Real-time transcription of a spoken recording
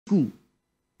school.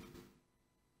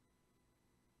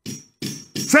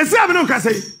 Say I'm no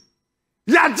say.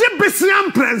 Ya je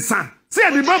besiam prensa.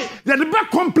 Say the ba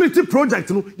complete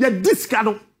project no. Ya diska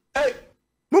no. Hey.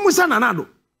 Mumusa nanado.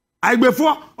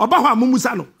 Agbefo oba ho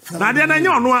amumusa no. Na de na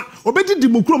nya ono a obedi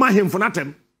dimukuro ma hemfo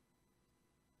natem.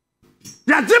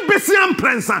 Ya je besiam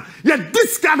prensa. Ya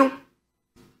diska no.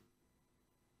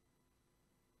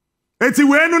 Eti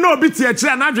we no no obi tie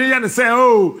kire na dwe ye ne say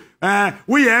oh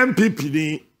we MPP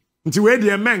ni. Nti we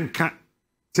de menka.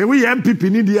 Say we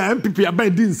MPP ni dia MPP aba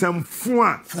di nsamfo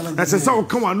a esesa wo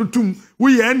kan wano tum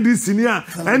we NDC ni a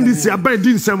NDC aba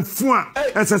di nsamfo a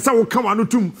esesa wo kan wano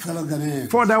tum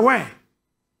for the way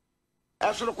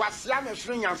esoro kwasia me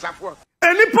suru nyansafo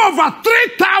any over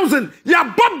 3,000 ya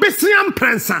bobesiam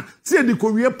prensa see the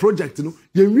kowie project no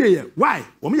ye wie ye why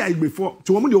wo me ya igbefo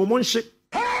to wo me de wo monhye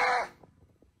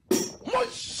mo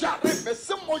share me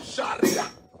se mo share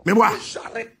me wa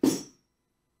share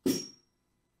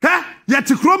yet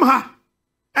krom ha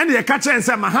and ye catch and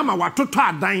say Mahama watoto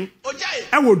adan e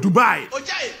wo Dubai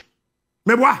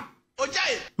meboa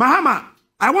Mahama,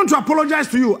 I want to apologize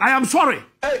to you. I am sorry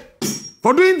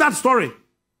for doing that story.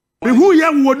 Who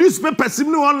here would this paper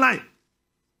simply online?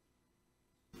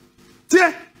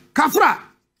 Tie Kafra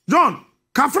John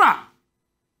Kafra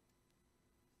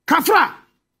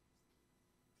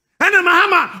and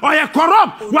Mahama or ye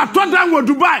corrupt watoto dan wo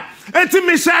Dubai eti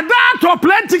me share that to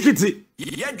plane ticket.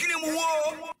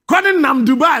 Calling nam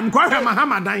Dubai, I'm calling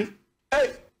Mahama dying.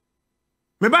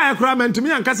 Me buy a crime to me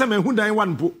and Casa me who dying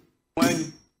one po.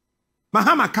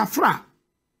 Mahama Kafra.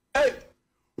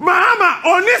 Mahama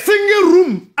only single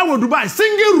room. I will Dubai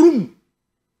single room.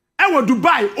 I will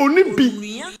Dubai only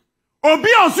be. Obi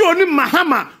also only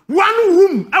Mahama one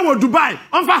room. I will Dubai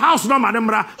on for house no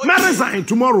madamra. Me resign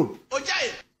tomorrow.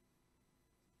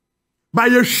 By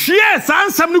your share,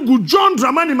 some good John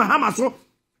Dramani Mahama so.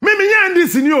 Me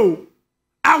NDC you.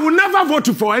 I will never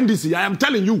vote for NDC. I am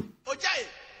telling you.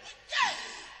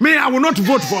 Me, I will not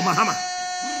vote for Mahama.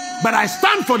 But I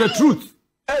stand for the truth.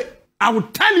 I will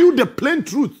tell you the plain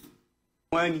truth.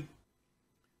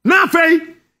 Now, Faye,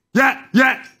 yeah,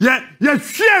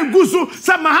 share gusu.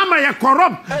 Sa Mahama ya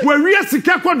corrupt. We are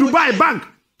Sikako Dubai Bank.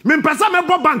 Me pesa me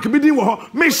bo bank bidin wo ho.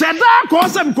 Me sheda ko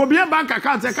sem ko be bank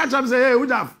account. E catch am say, hey,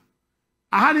 Ujaf.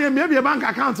 I had maybe a bank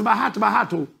account by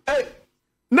heart.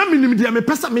 Na minim dia me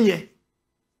pesa me ye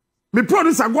me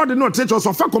producer God not teach us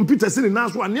of computers in now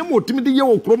so anemo otimi de ye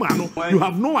wo kroma no you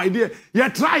have no idea you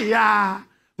try ya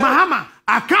Mahama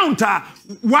account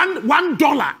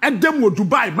 $1 edem wo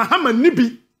Dubai Mahama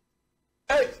nibi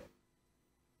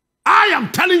I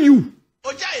am telling you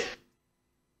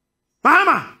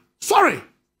Mahama sorry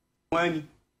when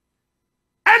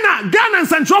ena Ghana and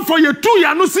Central for you 2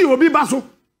 ya no see obi baso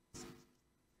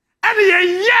ene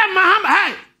ye Mahama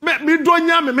hey me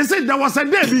donya me say there was a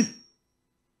day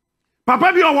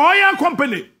papa bi o ya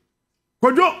company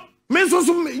kojo me so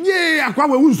ye akwa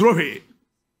we unzro he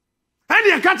and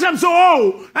ye catch am so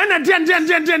oh and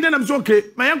den am so okay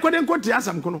ma yan kode nkoti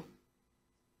asam kono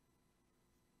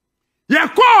ye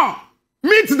call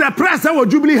meet the press at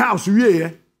Jubilee House wie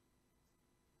ye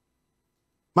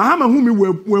Mahama hu mi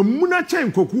we muna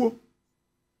chen kokuo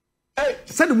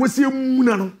said we see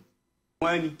muna no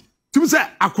wani Tim say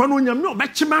akwano nyam no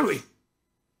bechimare.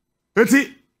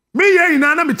 Eti me ye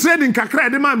ina na me trading kakra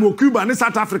de man mo Cuba ne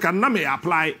South Africa na me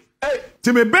apply.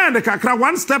 Ti me bend the kakra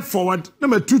 1 step forward, na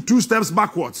me 2 steps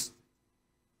backwards.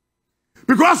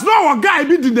 Because no guy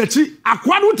be di nachi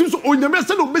akwano tim so onyame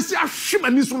say no besi ahwem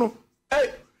ani so no.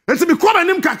 Eti me come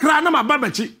anim kakra na ma ba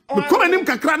machi. Me come anim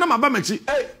kakra na ma ba machi.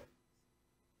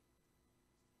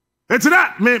 Eti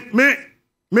na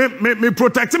me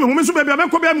protect me. Me so baby am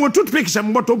ko be am toothpick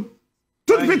shem bottom.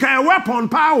 Toothpick a weapon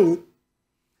power.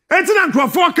 Eti na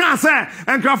nkrofo kan say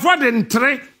nkrofo de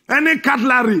ntre any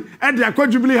cutlery e de akwa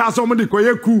Jubilee House o mo de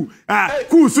koye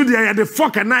ku so de ye de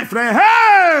fork and knife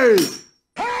hey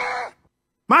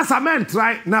massa men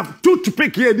try na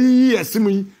toothpick ye di yesimu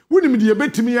yi woni de ye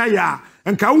betimi aya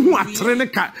nka hu atre ne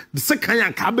ka de sekan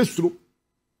anka besuro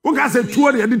wo ga say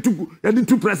tuo de ye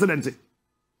two president.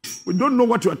 We don't know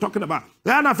what you are talking about.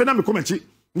 Ya na fe na me komachi.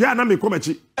 Ya na me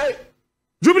komachi.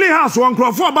 Jubilee House one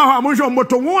crofo about how much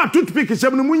moto one toothpick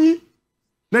shem no munyi.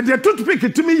 Na the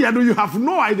toothpick to me you have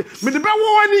no idea. Me the be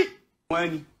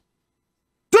wani.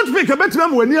 Toothpick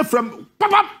betime mo ani from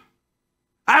pop.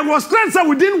 I was transferred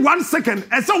within 1 second.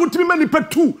 And so with me many per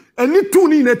 2 and need 2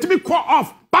 ni na to be call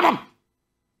off. Pop.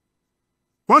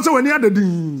 Once when you had the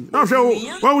now say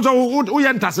what was o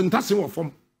entasin wo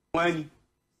form. Wani.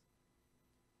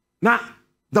 Now,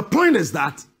 the point is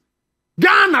that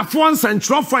Ghana for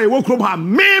Central for a work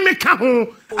me ka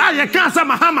ho. I can't say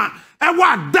Mahama.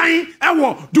 Ewa dan,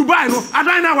 ewo Dubai no,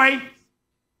 adan na why?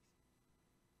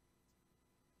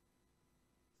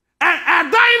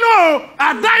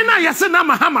 Adan na yese na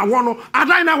Mahama wono,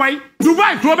 adan na why?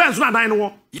 Dubai kro ben so adan no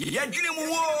wo.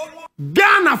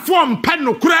 Ghana form pen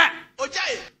no kura.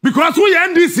 Because we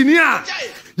NDC ni a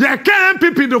ye can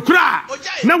MPP no kura.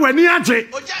 Na wani age.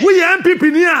 We MPP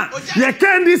ni a ye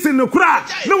can NDC no kura.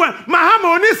 No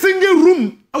Mahama oni single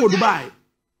room awo Dubai.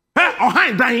 He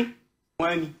ohan dan.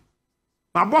 Wani.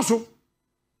 Ma boso.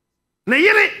 Na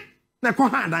yire na ko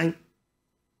han dan.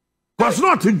 Cause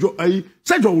not to jo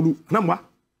say jowulu na mwa.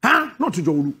 Ha not to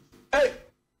jowulu. Hey.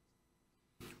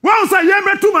 Well, say ye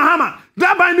betu Mahama.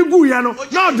 That by the gu ya no.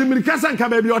 Now the Mirikasa nka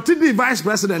baby or the vice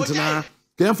president na.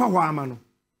 Ke fa ho ama no.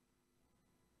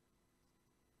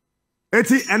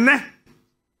 Eti ene.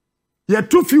 Ye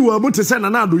too few able to send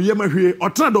na do ye mahwe.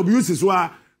 Otra WC so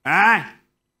a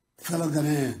fellow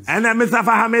Ghanaians. And Mr.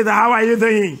 Fahamid, how are you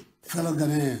doing? Fellow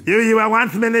Ghanaians. You were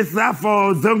once minister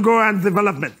for Zongo and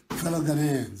development. Fellow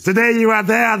Ghanaians. Today you are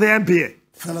there at the MPA.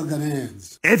 Fellow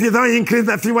Ghanaians. If you don't increase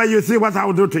the fuel, you see what I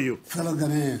will do to you. Fellow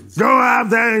Ghanaians. Go up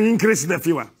there and increase the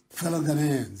fuel. Fellow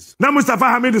Ghanaians. Now Mustafa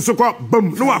Hamid is so called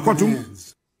boom. No akotum.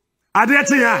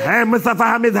 Hey Mustafa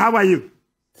Hamid, how are you?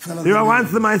 Fellow You are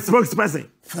once my spokesperson.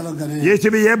 Fellow Ghanaians. You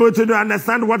should be able to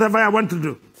understand whatever I want to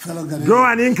do. Fellow Ghanaians. Go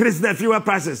and increase the fuel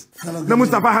prices. Now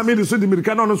Mustafa Hamid is so the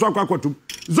Mirikana no so akotum.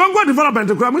 Zongo development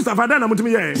to Mustafa Dana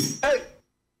mutumi ye. Hey.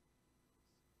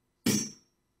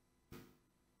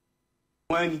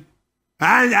 Wani.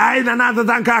 I another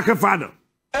than Father.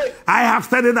 I have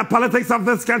studied the politics of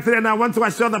this country and I want to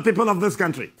assure the people of this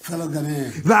country Fellow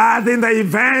Ghanaians. that in the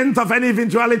event of any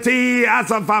eventuality as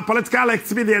of our political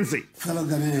expediency, Fellow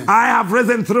Ghanaians. I have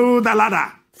risen through the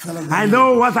ladder. I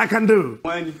know what I can do.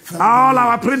 All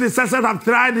our predecessors have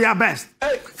tried their best.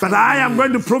 But I am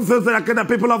going to prove to the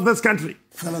people of this country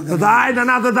that I,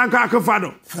 another than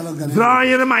Kakufado,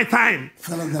 drawing in my time,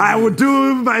 I will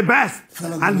do my best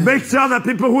and make sure that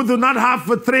people who do not have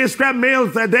 3 square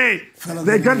meals a day,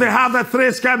 they're going to have the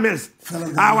 3 square meals.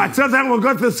 Our children will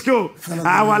go to school.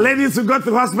 Our ladies will go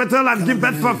to hospital and give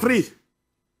birth for free.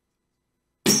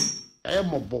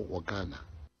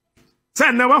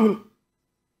 Say never.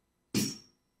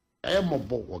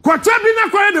 Kwacha bi na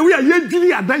kware de we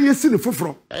ayedwiri adan yesi ne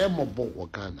foforo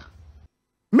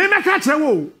me make catch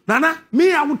wo nana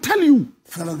me I will tell you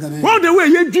all the way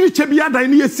ayedwiri che bi adan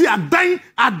ne yesi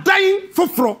adan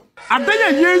foforo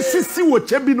adan yesi si wo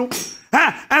che bi no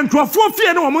enkrofo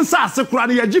fie ne wo nsa ase kura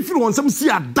ne yaji firi won sam si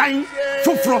adan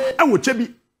foforo e wo che bi.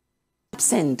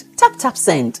 Tap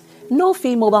send no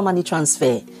fee mobile money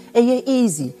transfer. Eye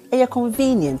easy, eye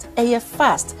convenient, eye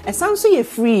fast, and sounds so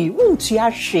free. Won't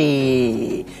you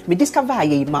share? Me discover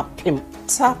ye mapim.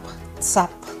 Tap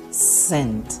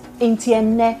send.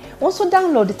 Intienne. Also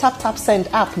download the tap send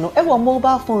app no. Ewa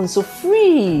mobile phone so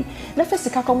free. Na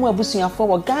first ka komo abusuya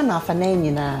for Ghana afa na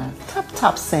nyina.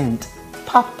 Tap send.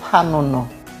 Papa no.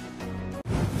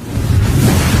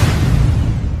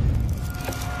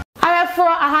 For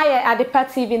a higher at the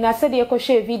party, I said you could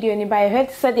share video ni by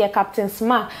head said the Captain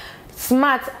Smart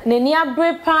nenia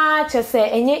brepa chese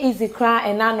enye easy cry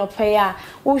and no pay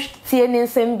wo tie ne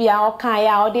nsem bia o kan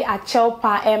ya o de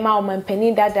achelpa e ma o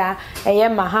mampani dada eye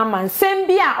Mahama nsem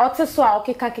bia o te so a o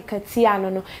keka tia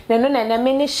no na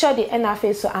many shody e na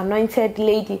face so anointed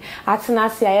lady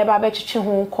atena se aye ba betwetwe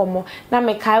ho komo na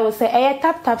me kai wo say eye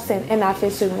tap send e na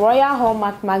face so Royal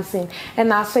Hallmark magazine e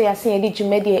na so ya se edi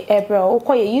jumedi ebro o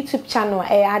koye YouTube channel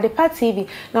e Adepa TV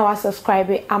na wa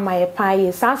subscribe ama ye pa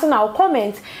ye sanso na o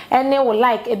comment ne will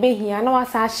like ebe hia na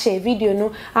wasa share video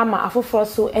no ama afoforo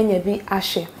so enya bi a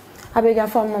share abega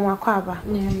from mama kwaba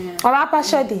oba pa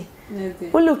shodi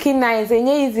we looking nice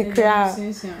enye easy crowd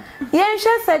yen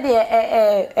she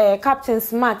said Captain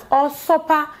Smart or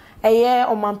sopa eye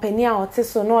omampani a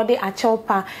oteso no de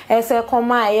achelpa ese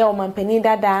koma eye omampani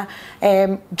dada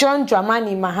John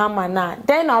Dramani Mahama na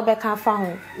then obeka fa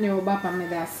ho ne oba pa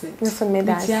medase so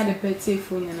medase ti ade peti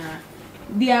phone na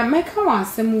dia meka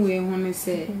wansem we ho ne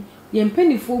se ye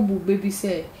mpanifo bu baby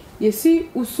say ye si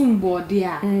usumbo de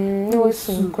a no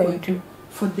usumkwadu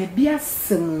for the bia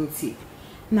semunti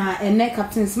na ene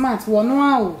Captain Smart wono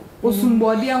a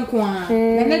usumbo de nko a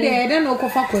ene de no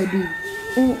kofa kwadu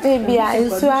bia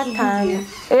isu aka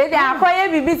e de akoye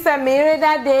bibi se mere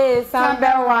that day sambe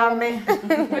wa me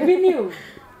ebi ni o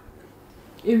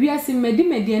ewi asi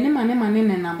medi ene mane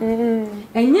nenam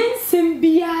enye nsem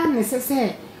bia ne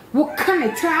sese wo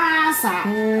kan trasa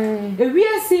ewi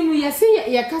asi mu yesi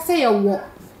ye kase ye wo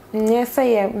nyese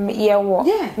ye wo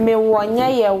me wo nya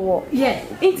ye wo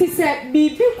it is a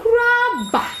bibi kura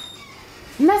ba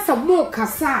na sabo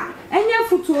kasa enya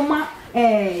futuoma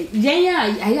yen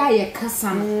ya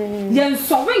kasa no yen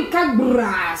so we nka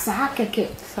gbra sa keke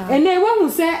ene wo hu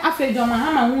se afi jo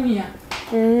Mahama hu ya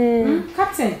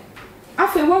captain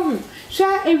afi wo hu sha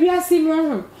ewiase no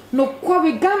hu no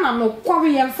kwawe Ghana no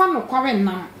kwawe yen fa no kwawe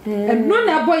nam eno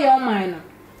na boy o man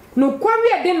no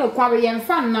kwawe de no kwawe yen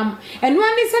fa nam eno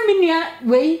ani se menua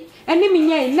wei ene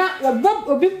menyan na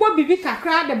obi bo bibi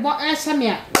kakra de bo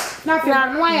ehye na fi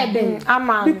no aye den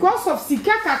because of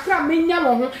sika kakra menya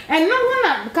wo ho eno ho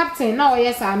na captain na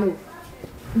oye sa no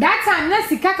that time na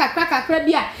sika kakra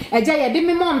bia eje ye de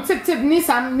me mom tip ni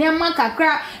sam nema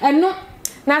kakra eno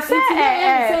na se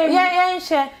ye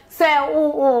nhye se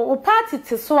o party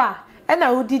ti so a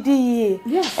na udidi yi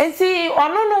enti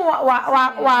ono no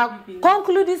wa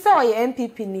conclude say o ye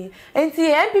MPP ni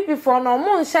enti MPP for no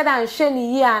mo nhye da nhye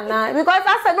ni yi ana because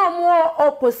asa no mo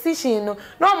opposition no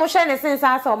mo hye ne sense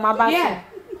asa o maba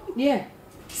yeah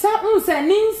sa unse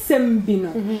ni nsem bi no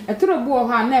etoro bu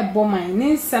ho na ebo man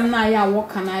ni nsem na ya wo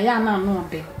kana ya na no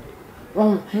de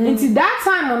into that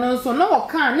time no so no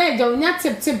can na eja onya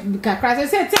tip kakra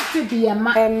say tip ye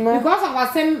ma because of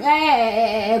asem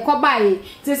ko bai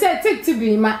say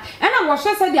tip ma na wo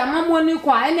hwe say dia mammo ni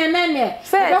kwa ene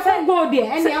say go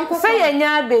there ene anko say ye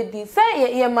nya bedi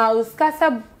say ye ma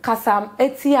uskasa kasam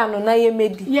etia no na ye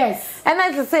medi yes and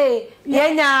I say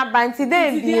ye nya banti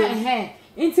dem bi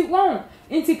into one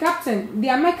Inti captain the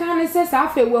American says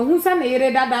afa we hu sa na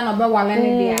yere dada na be wale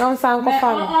ne dia on san ko fa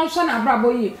on so na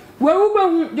brabo yi we wu be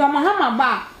hu jo Mahama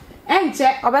ba enche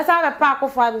obesa be pa ko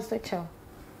fa bi so che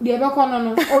de be ko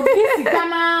no obi sika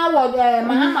na wo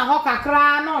Mahama ho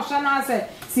kakra na o so na se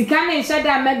sika na nhye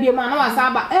da ma biem na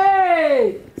wasa ba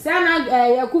se na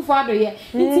yakufu ado ye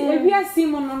inti ewiasi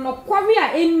mu no kwawe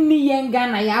a enni yenga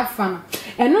na ya afa no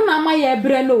eno na ma ye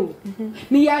bre no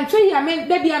ni ya ntwe ya me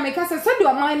da bia me kasa se de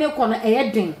o man ne ko no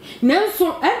den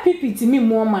nanso MPP timi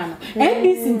mu o man no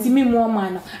NDC timi mu o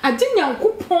man no agenya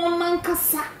nkopon nan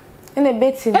kasa ene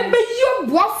beti ebe yi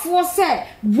obuafo se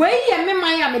we ye me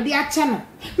man ya me de ache no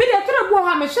me de toro bo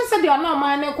ha me hwe se de o na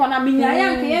man ne ko na me nya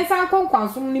ya nke yensan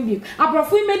konkwansom ni bi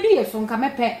abrofo me di yeso nka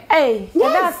mepe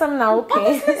that's some now okay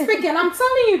honestly speaking I'm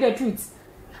telling you the truth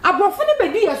abrofo ne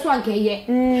be di yeso anka ye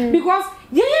because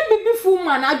ye bibi fu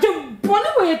man adwo bone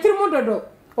we yetrim dodo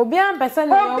obi an person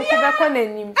na o be ko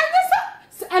nanim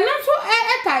ananso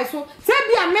etai so se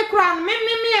bia me kra me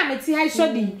ameti ha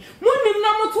shodi munim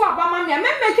na moto abama me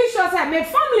make sure say me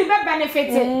family be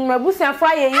benefit mabusiafo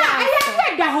aye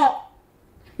ya da ho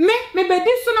me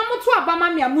bedi so na moto abama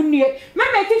me amunue me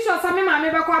make sure say me ma me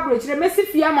be ko abrochire me si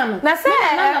fia ma no na se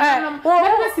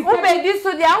o bedi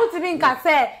so dia wo tibi nka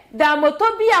se da moto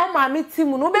bia wo ma me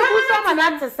timu no be buso ma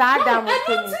na tsa da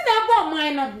moto ni na bo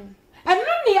man no enu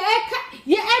ni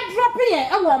ye drop ye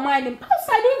e wo man ni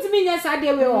outside don't mean yes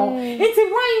ade we o enti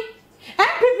why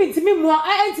MPP ntimi mo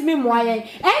ntimi mo aye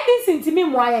NDC ntimi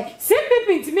mo aye CPP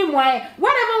ntimi mo aye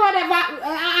whatever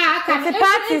can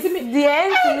parties the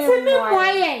ntimi mo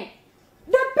aye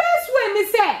the best way me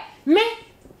say me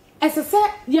esese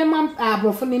ye mam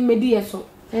abrofo ni medi yeso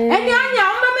eni anya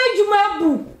o ma ejuma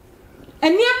bu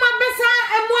eni ma besa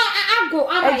emu ago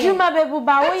amaye ejuma bebu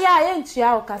ba wo ya ye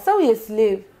ntua o ka so we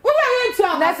slave we are into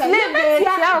our slave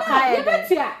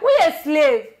we a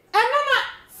slave and no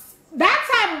that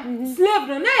time slave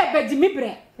no na be jimi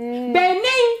bre be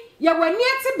nei ye wani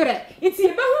atibre nti ye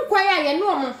be hu kwa ya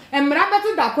no mo emra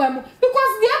beto da kwa mu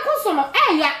because the akoso no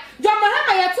ya jo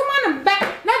Mahama ye tuma no be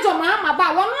na jo Mahama ba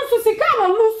wono so sika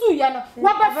won lusu ye no wo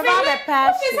be fe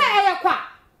say ye kwa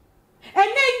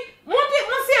enei mo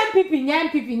si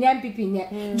MPP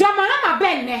nya jo Mahama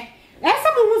be ne ese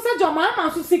mu hu se jo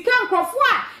Mahama so sika nkrofo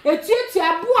a etuetu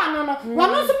aboa no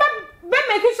wono so be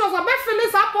make sure so be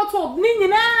feel support ni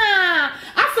nyina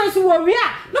afa so wo wi a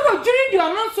no wo dwiri di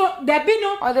ono so da bi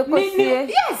no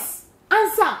yes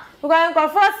answer because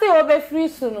nkrofo se o be free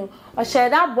so no o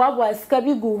sheda boa sika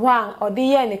bi gu ho a o de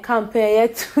ye ne campaign ye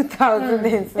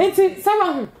 2000 enti sama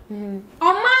hu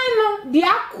oman no di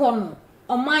akono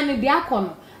oman no di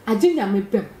akono aginya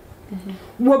mepem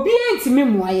wo bi entimi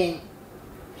muayen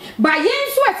ba yen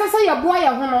so esesa ye boa ye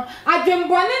ho no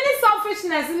adwembone ni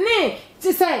selfishness ni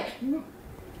to say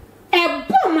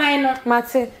bo man no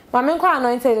mate ma me kwa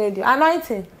anointed radio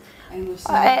anointing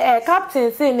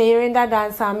captain say ne hearing that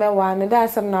dance am one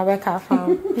that's some na we ka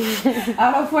found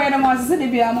aba for na mo se de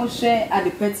bia mo share at the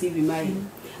pet TV mai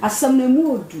asam na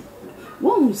mu odu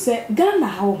won se Ghana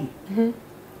ha wo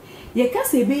ye ka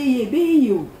se be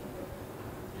ye o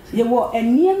ye wo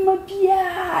eniema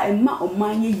bia e ma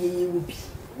oman ye wo bi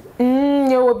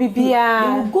ye wo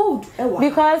bibia gold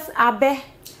because abe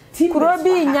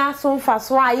Kurobi nya so mfa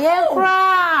so aye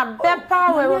kra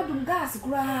bepa we gas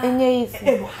kra enye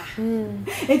isi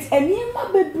it's enima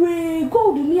bebre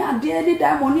gold ni ade de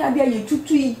diamond ni ade ye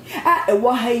tutu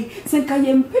ewo hai senka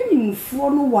ye mpanimfo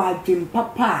no wa adwem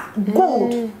papa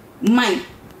gold mine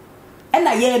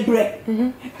ena ye bre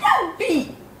that be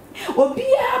obi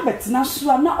a betina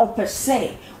so na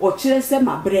opese o kire se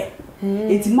mabre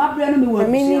eti mabre no me wo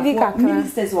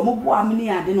ministers wo mo bo amini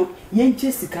ade no ye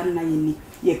nche sika na ye ni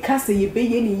ye kase ye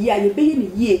beye ni ye ye beye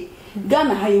ni ye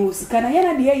Ghana ha ye wo sika na ye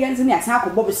na de ye nse ni asa akọ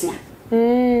bobosia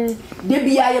de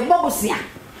bia ye bobosia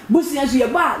busia so ye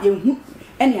ba ye hu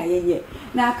ene ayeye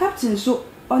na captain so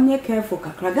onye careful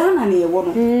kakra Ghana na ye wo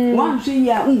no wan hwe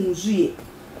ya unhuzu ye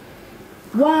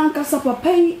wan kasa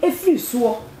papai efiri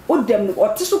so odem no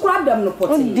otiso kura dem no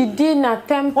pote didi na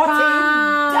tempa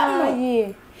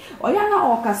ye oya na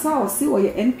okasa osi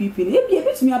oye NPP ni ebie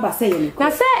betumi abase ye ni na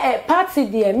say party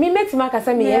there me metima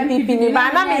kasa me NPP ni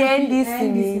ba na me NDC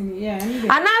ni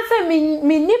ana say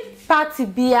me ni party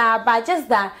bia ba just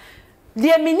that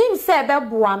the minim say be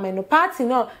boa me no party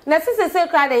no na say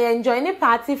crowd dey enjoy any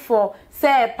party for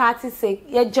say party say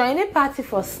you join a party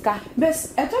for ska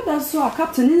bes eto da so a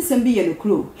captain nsem bi ye no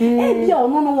kro e bia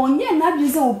ono no wonye na dwe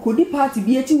say okodi party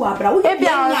bi eti wa bra wo e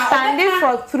bia standing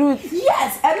for truth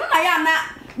yes e no na ya na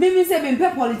me say be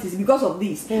politics because of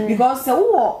this because say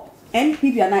wo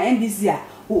NPP na NDC a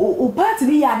o party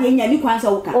bi ya de nya ni kwan say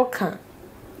oka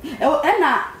e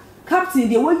na captain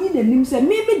de wo yi de nim say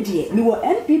me de me wo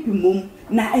NPP mom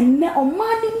na enne o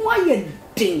mani mu aye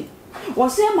den wo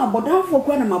say ma bodanfo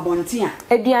kwa na mabonte a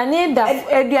aduane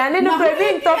no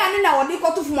prebi ntop aduane na wo de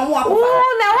koto fuma mo akwa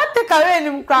na what take away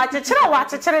nim kwa chechire wa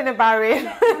chechire ne bare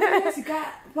sika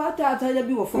pata ataja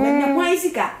bi wo fo na kwan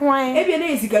sika e bi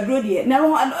na sika dro de na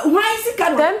kwan sika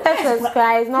do 10 pesos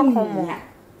is not common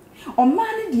o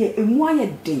mani de emu aye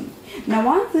den na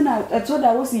one thing I told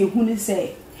I was you who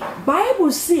say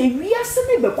Bible say we are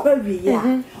se be kwa wi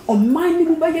ya o man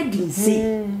ni ba ye din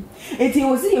say eti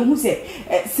wo se ye hu se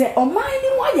o man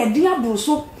ni wa ye din abro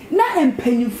so na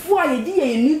empanyifo a ye di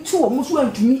ye ni tu o mo so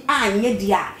antumi anye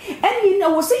dia eni na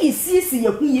wo se yesiesi ye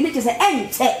hu ye ne che se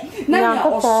enche na ya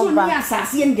o so ni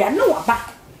asase ye ndia na wa ba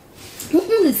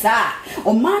sa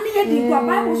o man ni ye di kwa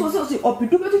Bible so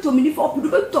opidu beto to mini fo opidu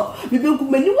beto me be nku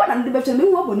mani wa na de beto me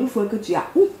hu aboni fo akatua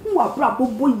hu abra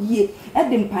bobo ye e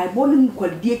de mpaibo ni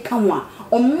kwalidie kanwa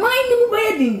o man ni mu ba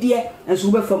ye dindie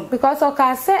enso be fam because o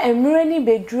ka se emre ni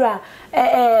bedura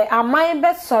aman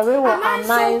be sorry wo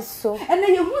aman so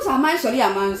ene ye hu sa aman sorry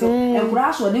aman so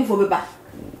enkura so de fo be ba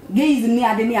geiz ni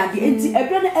ade enti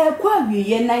ebe na ekwa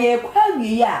wiye na ye kwa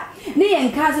wiye a ne ye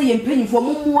nka se ye mpanyifo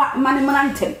mumwa mane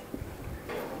mrantem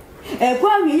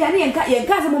kwa wiye ya ne ye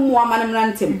nka se mumwa mane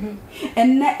mrantem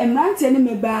enne emrante ne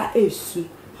meba esu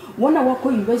wona wako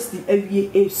university awie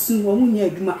esu wo munya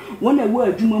adwuma wona wo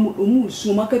adwuma mu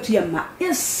su makatu ya ma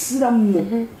esra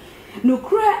mo no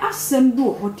kra asem do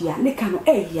hodia ne ka no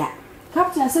eya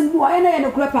captain asem do aye na ye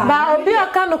no kra pa ba obi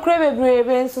aka no kra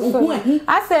bebrebe nso so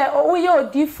ase wo ye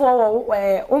odi for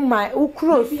wo my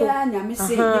ukro so bia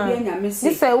nyame se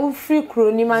this wo free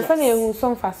kro ni man fa na ehu so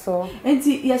mfa so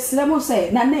enti yesra mo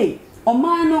se na nei o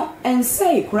man no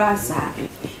ensei kra sa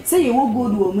say ye wo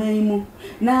gold wo man mu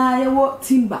na ye wo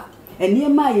timber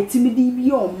eniema ye timidi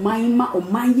bi o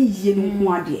man ye yie no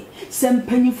ho ade se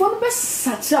mpanyifo no be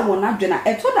sacha won adwena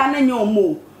eto da na nye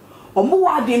omo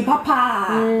wa adwen papa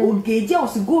o geje o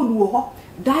se gold wo ho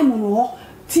diamond wo ho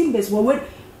timbers wo we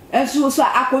enso so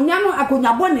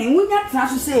akonya bo na enwunya tra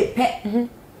so se pe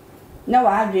na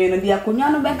wa adwen no bi akonya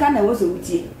no be ka na wo so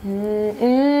wutie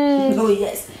oh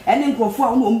yes ene nkofo a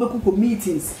wo mbe kuko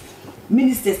meetings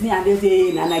ministers ni ade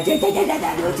say na jaja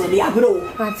o te ya bro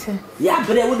ya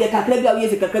bre wo de kakra bia wo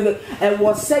yesi kakra bia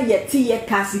wo say ye ti ye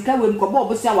kasika we nko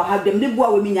bo sia wa ha dem ne bo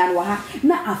a we minya no wa ha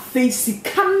na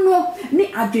afesika no ni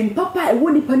adwen papa e wo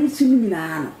ni pani tu ni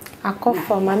na no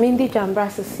akofo mamindi jambra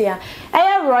sesia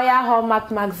eye Royal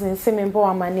Hallmark magazine semembo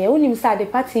amane unim sa de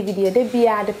party video de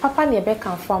bia de papa ne be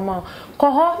kan forma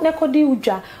ko ho ne kodi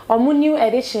udwa omu new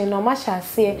edition no ma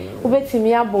hyase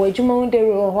ubetimi abo adwuma unde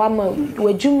ro ho ama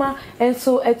wadwuma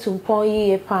enso etumpon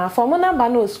yiye pa forma number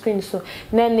no screen so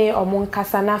na ne omu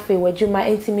nkasa na fe wadwuma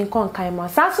entimi konkan ma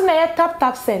sanso na ye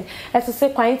tap send eso se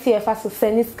quantity e fa so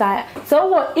send sky so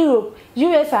wo Europe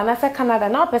US and Canada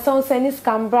now person send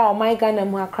scambra or my Ghana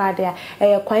mu akra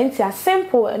there quantity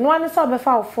simple no one so be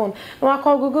for phone no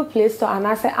call Google Play Store and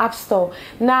App Store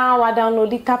now I download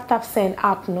the tap send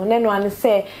app no no one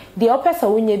say the opesa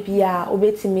wunye bia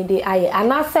obetimi de aye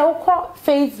and I say call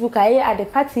Facebook aye at the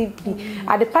party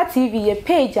TV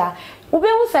page ube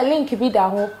hu se link bi da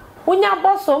ho Unya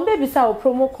boso mbe bisa o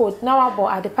promo code na wabo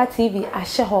Adepa TV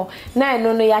ahye ho na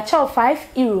eno no ya chew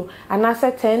 €5 and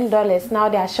asa $10 now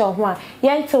they ahye ho a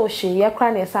yente o hwe ye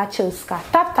kra na sa chew ska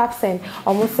tap send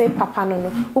omo say papa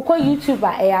no uko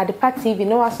YouTuber Adepa TV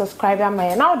no wa subscribe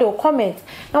amaye now they comment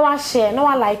na wa share na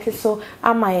wa like so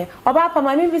amaye oba pa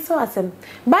ma mi bi so asem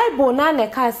Bible na na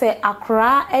ka say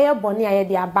akra eye boni aye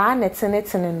de aba na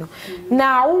tenetene no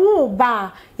na wo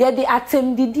ba ye de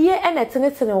atemdidie ene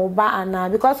tenetene wo ba ana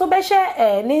because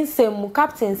obehye ni nsem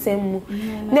captain nsem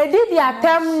na didi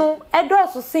atem no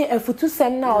edoso se afutu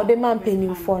sem na ode man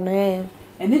penimfo no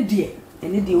ene die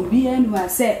obi anu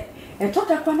ase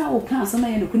etota kwa na wo kan asema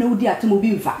ye no kuna wudi atem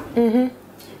obi mfa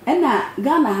ena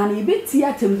Ghana ha na ebeti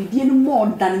atemdidie no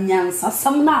more than nyansa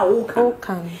sam na wo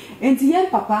kan enti ye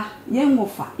papa ye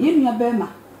ngofa ye nua bema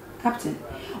captain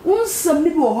unsam ni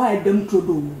bi wo ha edam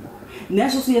krodo na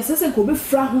so so yesese ko be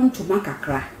fra ho ntoma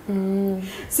kakra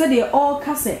se de all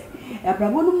kase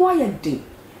abrabo no mo ye din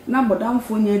na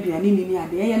bodamfo nya aduane ni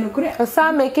ade ye no kure o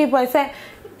sa make boy say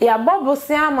ya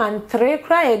bobosia man 3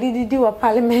 kra ye didi wa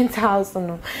parliament house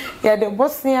no ya de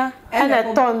bosia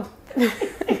ene ton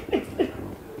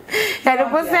ya de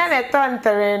bosia ne ton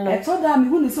terreno e to da mi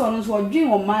hu ni se ono so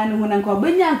odwen o man no hu na nka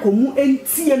obenya nkomu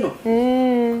entie no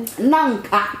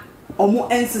nanka omo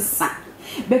ensesa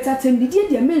better tembidie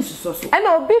de mensuso so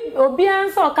ana obi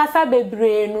anso kasa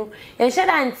bebre no ye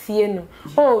heda ntie no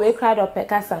o we kra do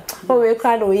pekasa o we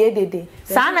kra do ye dede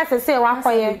sa na se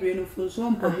wakoye bebre no funso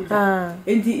mpabuda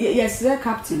enti yes the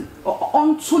captain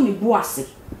onto ne boase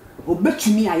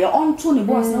obetumi aye onto ne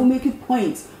boase na o make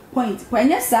point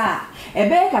kwanya sa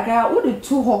ebe kakra wo de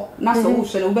to ho na so wo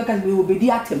hwe na wo beka be obedi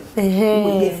atem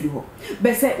wo de firi ho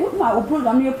be se wo ma o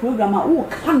program ye program a wo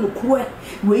ka no kro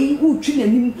wei wo twi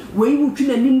nanim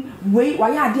wei wa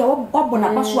ya de wo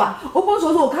bona paso a wo bo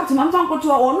so captain am fan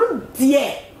koto a ono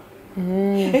de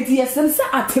eti yesem sa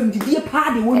atem didie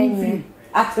pa de wo ni firi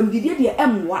atemdidie de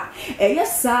emwa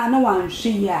eyesa na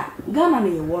wanhwe ya Ghana na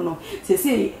ye wo no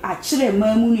sese a kire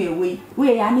mamu no ewe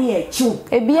we ya na ye chiw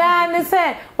ebia ne se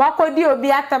wakodi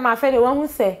obi atama fe de wahu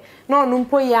se na onu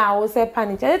mpo ya wo se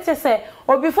panic ete se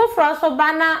obi foforo so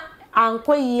bana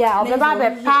anko yi a obeba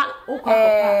be pa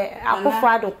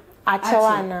akofado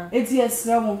achewana eti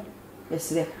yesra mo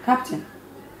yesre captain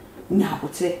na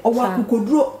abotre owa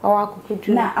kokoduro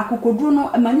na akokoduro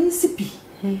no mani sipi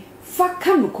fa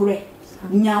kanokore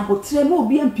nyabotre ma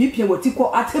obi ampipia watiko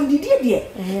atemdidie de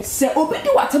se obedi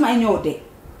watema nya ode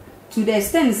to the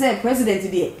extent say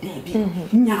president de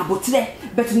bi nyabotre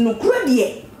but no kura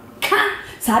de ka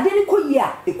sade ni koyi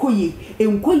a ekoyi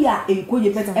enkoyi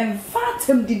but emfa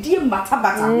atemdidie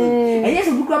matabata eye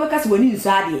se bukura beka se wani nso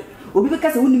ade obi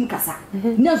beka se wonim kasa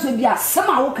na so bi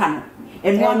asema wo ka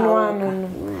no no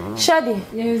shadi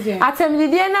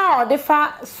atemdidie na ode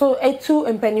fa so etu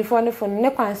empanifo ne fo ne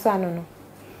kwanso ano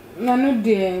no no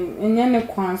de enye ne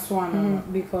kwanso ano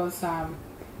because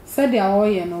said ya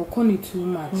oye no koni too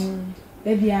much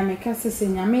e bia me ka sese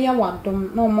nyame ya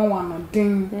wadom na omo wano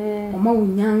den omo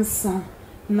wunyansa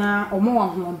na omo wa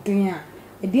hoden a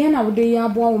e de na wo de ya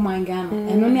abo wo manga no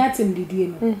eno ne atemdidie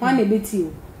no wa na beti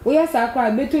o wo ya sa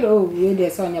akwa betu o we de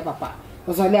so nya papa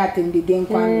o so le atemdidie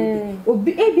nkwa no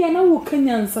obi e bia na wo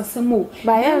kanyansa samo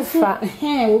ba ya fa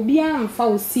obi amfa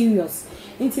o serious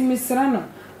intimisra no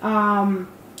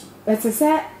let's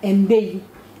say embei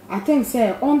I think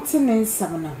say on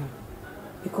tenensam na ho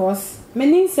because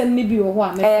many nsem ni bi wo ho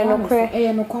a no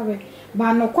kware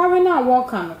ba no kware na wo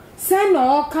ka no say na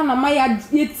wo ka na ma ya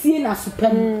tie na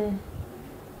supam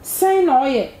say na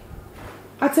oye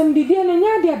atem didie no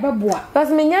nya de beboa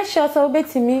because me nya sure so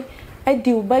betimi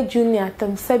adi uba junior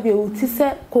atem sabe o ti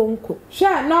se konko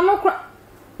sha na no kwa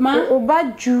ma uba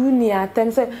junior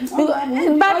atem se but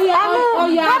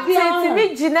captain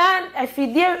mi jina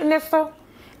afidie ne so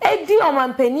edi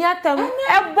omampani atem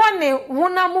ebo ne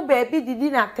hunamu baby didi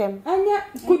na atem anya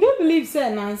could you believe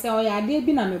say na say oya ade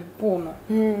bi na me bo no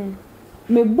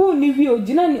me bo ni wi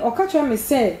ogina ni okacho me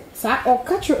say sa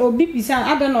okacho obi pisa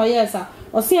ada na oya sa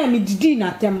o say me didi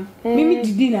na atem me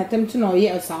didi na atem to na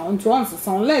oya sa onto onso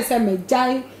so unless say me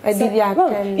jai didi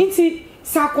atem inti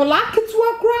sakola kitwa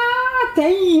kra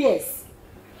 10 years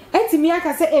etimi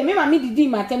aka say me mama didi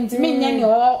matem ti me nya ni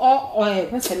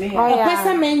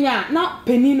pesa menya na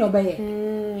penino beye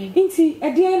inti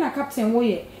ede na captain wo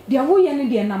ye dia wo ye ne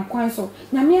dia nam kwan so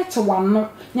nyame ache wano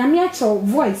nyame ache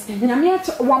voice nyame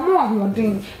ache wamo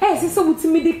ahoden sese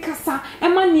wutimi de kasa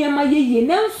ema niema ye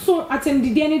nanso atem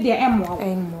didi ne dia emwa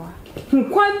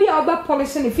kwan bia oba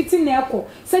polish ne fiti na eko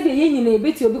se de ye nyina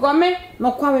ebeti obi ko me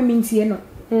no kwawe mintie no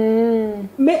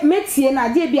metie na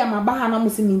de bia maba ha na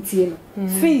musi mintie no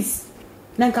face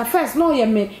nanka first no ye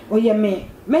me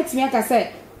metimi aka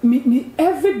say me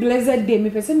every blessed day me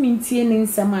pese me ntie ne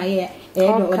nsem aye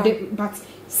but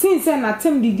since na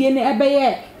tem didie ne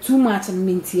ebeye too much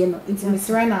me ntie no nti me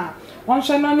sere na on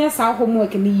hwe no sa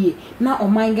homework ni ye na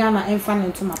oman Ghana enfa ne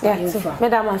ntoma pa enfa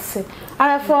madam ase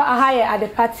arafo ahaye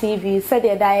Adepa TV said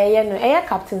the daye no eye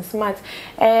Captain Smart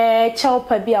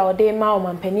chelpa bi a ode ma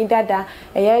omampani dada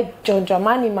eye John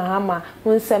Dramani Mahama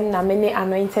unsem na many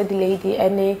anointed lady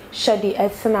ene shadi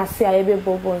etsena se aye be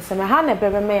bobo nsem ha na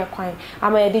bebe me kwan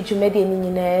ama ye di dwumade ni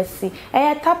nyina esi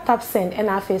eye tap send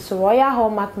ena afi so Royal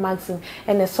Hallmark magazine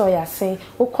ene so ya sen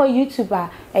ukọ YouTuber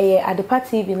eye Adepa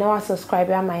TV na wa subscribe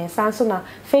ama ye so na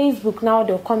Facebook now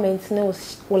the comment no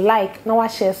will like na wa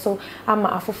share so ama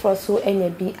afoforo so enya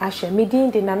bi ahwe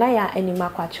medin de nana ya anima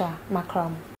kwatwa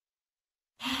makram